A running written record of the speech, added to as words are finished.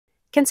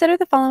Consider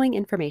the following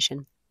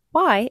information.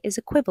 Y is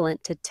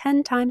equivalent to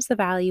 10 times the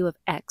value of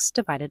x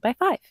divided by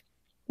 5.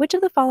 Which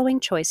of the following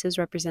choices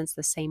represents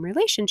the same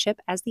relationship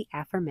as the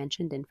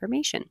aforementioned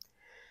information?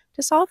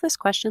 To solve this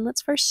question,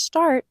 let's first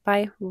start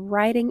by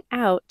writing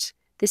out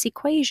this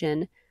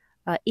equation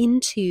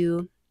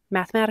into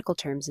mathematical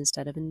terms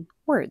instead of in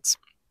words.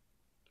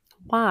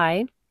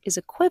 Y is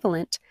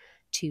equivalent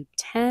to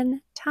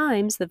 10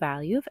 times the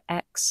value of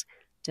x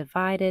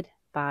divided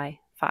by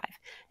 5.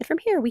 And from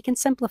here, we can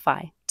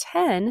simplify.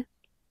 10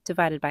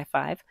 divided by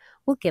 5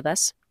 will give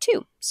us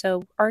 2.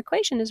 So our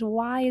equation is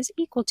y is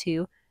equal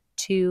to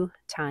 2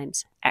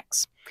 times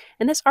x.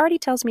 And this already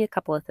tells me a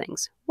couple of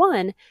things.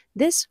 One,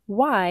 this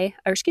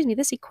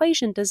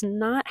equation does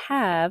not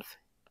have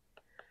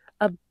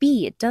a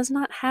b. It does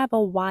not have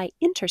a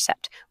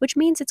y-intercept, which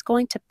means it's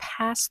going to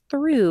pass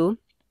through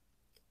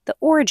the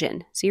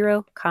origin,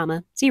 0,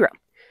 0.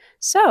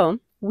 So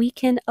we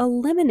can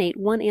eliminate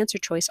one answer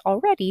choice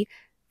already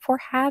for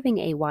having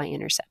a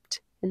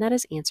y-intercept, and that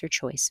is answer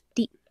choice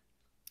D.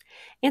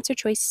 Answer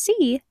choice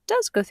C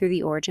does go through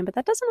the origin, but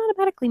that doesn't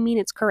automatically mean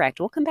it's correct.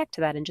 We'll come back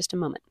to that in just a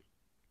moment.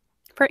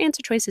 For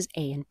answer choices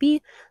A and B,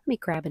 let me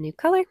grab a new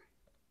color.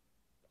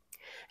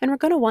 And we're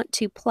going to want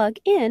to plug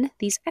in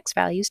these x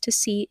values to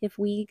see if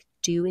we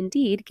do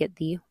indeed get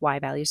the y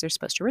values they're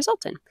supposed to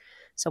result in.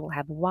 So we'll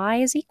have y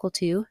is equal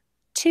to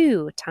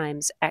 2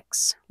 times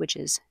x, which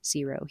is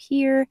 0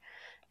 here.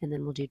 And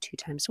then we'll do 2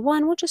 times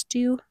 1. We'll just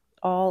do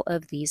all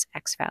of these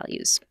x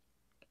values.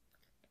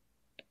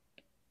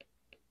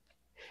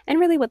 And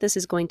really what this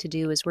is going to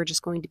do is we're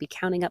just going to be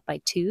counting up by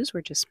 2s.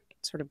 We're just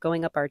sort of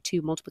going up our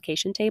 2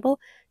 multiplication table.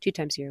 2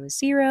 times 0 is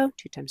 0,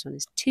 2 times 1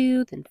 is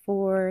 2, then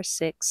 4,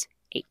 6,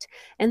 8.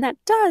 And that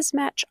does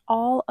match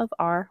all of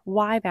our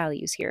y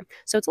values here.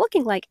 So it's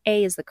looking like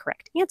A is the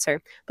correct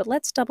answer, but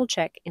let's double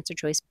check answer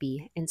choice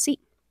B and C.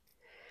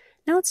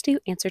 Now let's do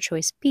answer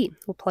choice B.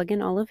 We'll plug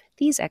in all of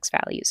these x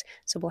values.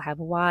 So we'll have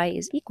y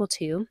is equal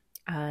to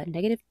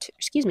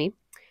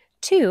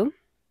 2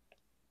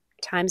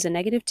 times a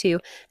negative 2.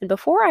 And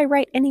before I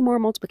write any more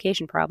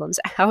multiplication problems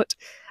out,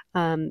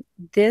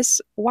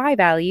 this y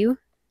value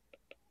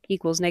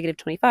equals negative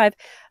 25.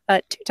 2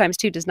 times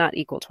 2 does not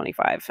equal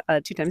 25.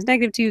 2 times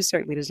negative 2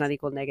 certainly does not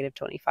equal negative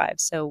 25.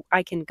 So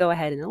I can go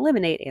ahead and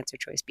eliminate answer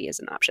choice B as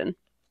an option.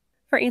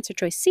 For answer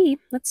choice C,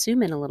 let's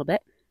zoom in a little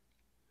bit.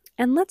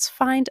 And let's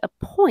find a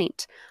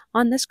point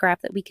on this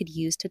graph that we could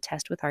use to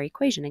test with our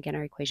equation. Again,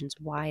 our equation is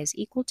y is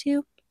equal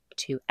to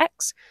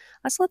 2x.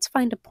 So let's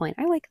find a point.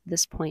 I like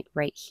this point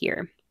right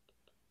here.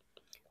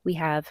 We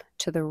have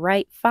to the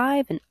right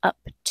 5 and up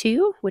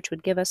 2, which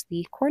would give us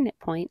the coordinate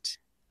point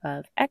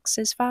of x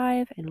is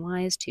 5 and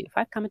y is 2,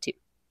 5, 2.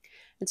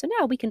 And so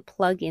now we can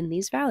plug in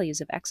these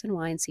values of x and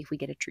y and see if we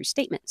get a true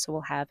statement. So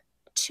we'll have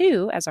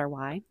 2 as our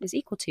y is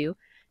equal to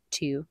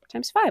 2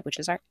 times 5, which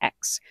is our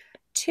x.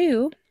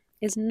 2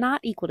 is not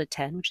equal to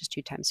 10, which is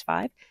 2 times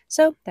 5.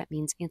 So that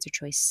means answer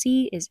choice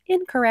C is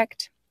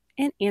incorrect,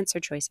 and answer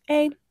choice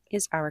A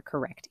is our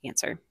correct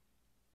answer.